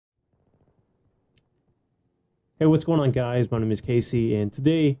Hey, what's going on, guys? My name is Casey, and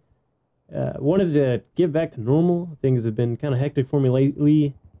today wanted to get back to normal. Things have been kind of hectic for me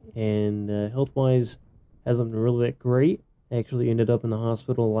lately, and health-wise hasn't been really that great. I actually ended up in the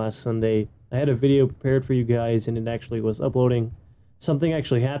hospital last Sunday. I had a video prepared for you guys, and it actually was uploading. Something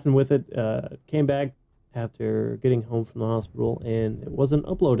actually happened with it. Came back after getting home from the hospital, and it wasn't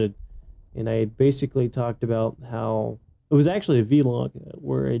uploaded. And I basically talked about how it was actually a vlog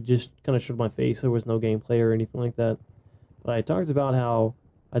where it just kind of showed my face. There was no gameplay or anything like that. But I talked about how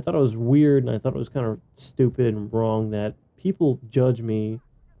I thought it was weird and I thought it was kind of stupid and wrong that people judge me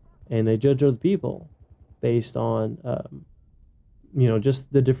and they judge other people based on,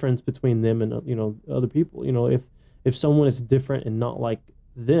 just the difference between them and, other people. If someone is different and not like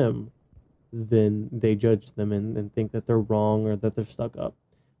them, then they judge them and think that they're wrong or that they're stuck up.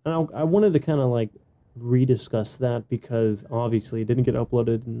 And I wanted to kind of like rediscuss that because obviously it didn't get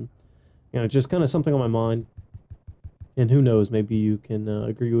uploaded, and just kind of something on my mind. And who knows, maybe you can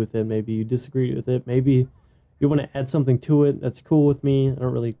agree with it, maybe you disagree with it, maybe you want to add something to it. That's cool with me. I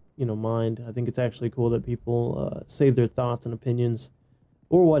don't really mind. I think it's actually cool that people say their thoughts and opinions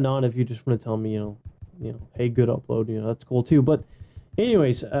or whatnot. If you just want to tell me hey, good upload, that's cool too. But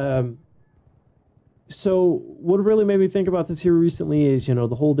anyways, so what really made me think about this here recently is the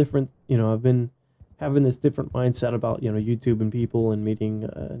whole different, I've been having this different mindset about YouTube and people and meeting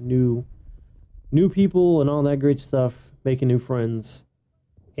new people and all that great stuff, making new friends.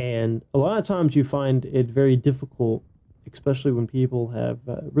 And a lot of times you find it very difficult, especially when people have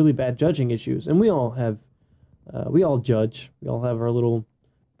really bad judging issues. And we all judge. We all have our little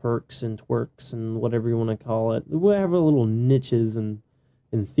perks and twerks and whatever you want to call it. We have our little niches and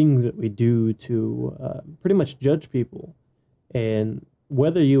things that we do to pretty much judge people. And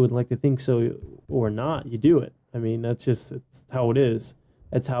whether you would like to think so or not, you do it. I mean, it's how it is.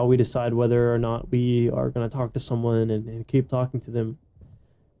 That's how we decide whether or not we are going to talk to someone and keep talking to them.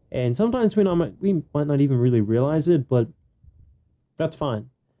 And sometimes we might not even really realize it, but that's fine.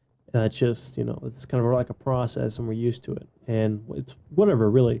 That's just, it's kind of like a process and we're used to it. And it's whatever,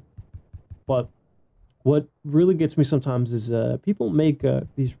 really. But what really gets me sometimes is people make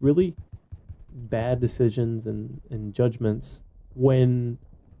these really bad decisions and judgments when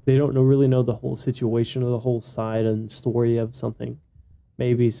they don't really know the whole situation or the whole side and story of something.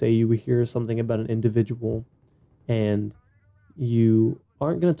 Maybe say you hear something about an individual and you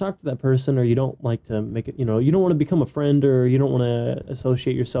aren't going to talk to that person, or you don't like to make it, you don't want to become a friend, or you don't want to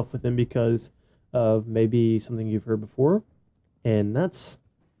associate yourself with them because of maybe something you've heard before. And that's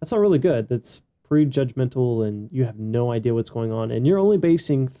not really good. That's pre-judgmental, and you have no idea what's going on, and you're only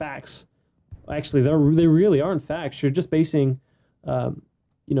basing facts. Actually, they really aren't facts. You're just basing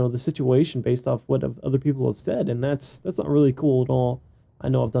the situation based off what other people have said, and that's not really cool at all. I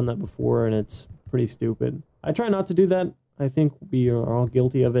know I've done that before, and it's pretty stupid. I try not to do that. I think we are all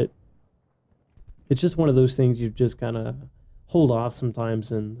guilty of it. It's just one of those things you just kind of hold off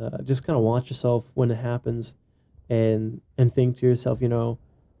sometimes and just kind of watch yourself when it happens and think to yourself,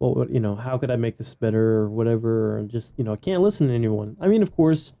 well, how could I make this better or whatever, and just, I can't listen to anyone. I mean, of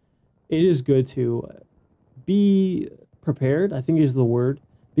course, it is good to be prepared, I think is the word,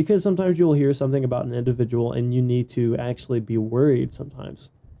 because sometimes you'll hear something about an individual and you need to actually be worried sometimes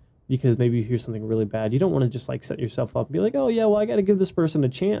because maybe you hear something really bad. You don't want to just like set yourself up and be like, oh yeah, well, I got to give this person a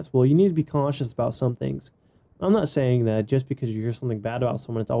chance. Well, you need to be cautious about some things. I'm not saying that just because you hear something bad about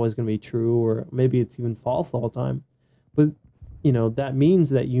someone, it's always going to be true, or maybe it's even false all the time. But, that means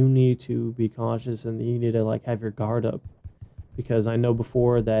that you need to be cautious and you need to like have your guard up. Because I know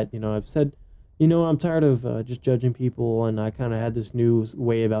before that, I've said, I'm tired of just judging people, and I kind of had this new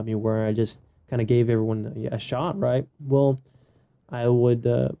way about me where I just kind of gave everyone a shot, right? Well, I would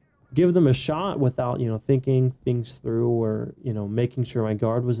give them a shot without, thinking things through or, making sure my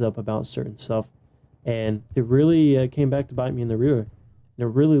guard was up about certain stuff. And it really came back to bite me in the rear. And it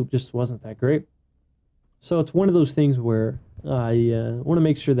really just wasn't that great. So it's one of those things where I want to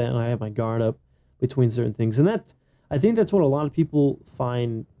make sure that I have my guard up between certain things. And I think that's what a lot of people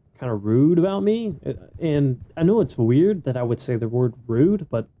find kind of rude about me. And I know it's weird that I would say the word rude,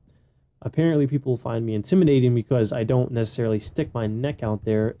 but apparently people find me intimidating because I don't necessarily stick my neck out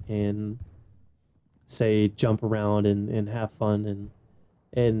there and say jump around and have fun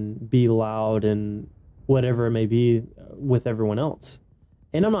and be loud and whatever it may be with everyone else.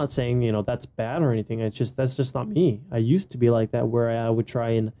 And I'm not saying, that's bad or anything. That's just not me. I used to be like that, where I would try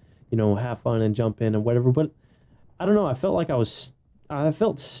and, have fun and jump in and whatever. But I don't know. I felt like I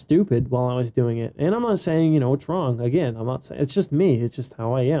felt stupid while I was doing it. And I'm not saying, it's wrong. Again, I'm not saying, it's just me. It's just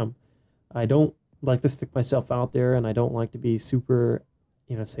how I am. I don't like to stick myself out there, and I don't like to be super,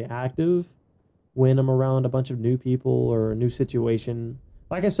 say active. when I'm around a bunch of new people or a new situation.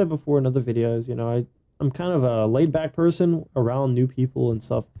 Like I said before in other videos, you know, I'm kind of a laid back person around new people and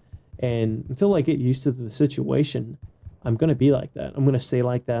stuff. And until I get used to the situation, I'm going to be like that. I'm going to stay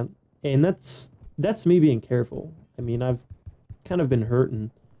like that. And that's me being careful. I mean, I've kind of been hurt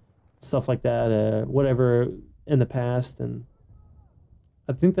and stuff like that, whatever in the past. And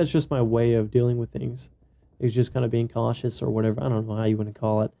I think that's just my way of dealing with things. It's just kind of being cautious or whatever. I don't know how you want to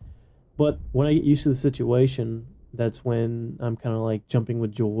call it. But when I get used to the situation, that's when I'm kind of like jumping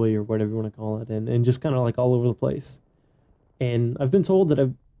with joy or whatever you want to call it, and just kind of like all over the place. And I've been told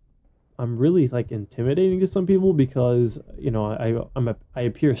that I'm really like intimidating to some people because, you know, I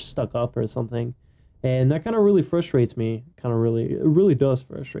appear stuck up or something. And that kind of really frustrates me. It really does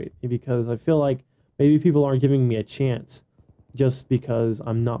frustrate me because I feel like maybe people aren't giving me a chance just because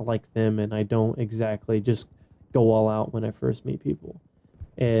I'm not like them and I don't exactly just go all out when I first meet people.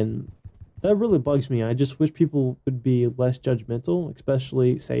 And that really bugs me. I just wish people would be less judgmental,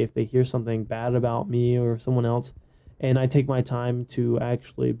 especially say if they hear something bad about me or someone else and I take my time to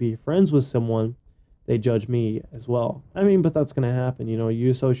actually be friends with someone, they judge me as well. I mean, but that's going to happen. You know,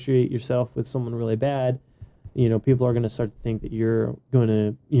 you associate yourself with someone really bad, you know, people are going to start to think that you're going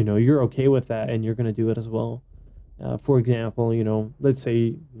to, you know, you're okay with that and you're going to do it as well. For example, you know, let's say,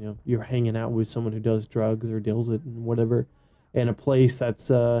 you know, you're hanging out with someone who does drugs or deals it and whatever in a place that's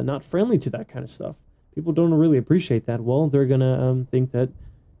not friendly to that kind of stuff. People don't really appreciate that. Well, they're going to think that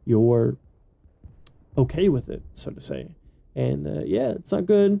you're okay with it, so to say. And yeah, it's not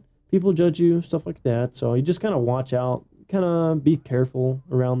good. People judge you, stuff like that. So you just kind of watch out, kind of be careful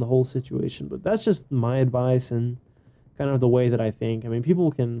around the whole situation. But that's just my advice and kind of the way that I think. I mean,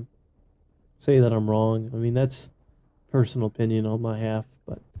 people can say that I'm wrong. I mean, that's personal opinion on my half,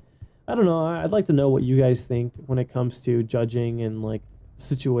 but I don't know. I'd like to know what you guys think when it comes to judging and like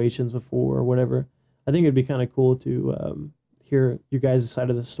situations before or whatever. I think it'd be kind of cool to hear you guys' side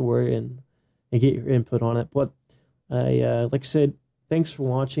of the story and get your input on it. But I like I said, thanks for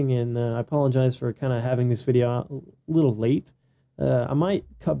watching, and I apologize for kind of having this video out a little late. I might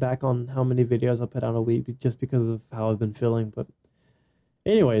cut back on how many videos I put out a week just because of how I've been feeling. But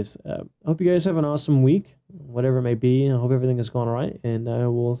anyways, hope you guys have an awesome week, whatever it may be. I hope everything is going all right, and I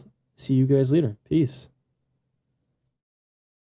will see you guys later. Peace.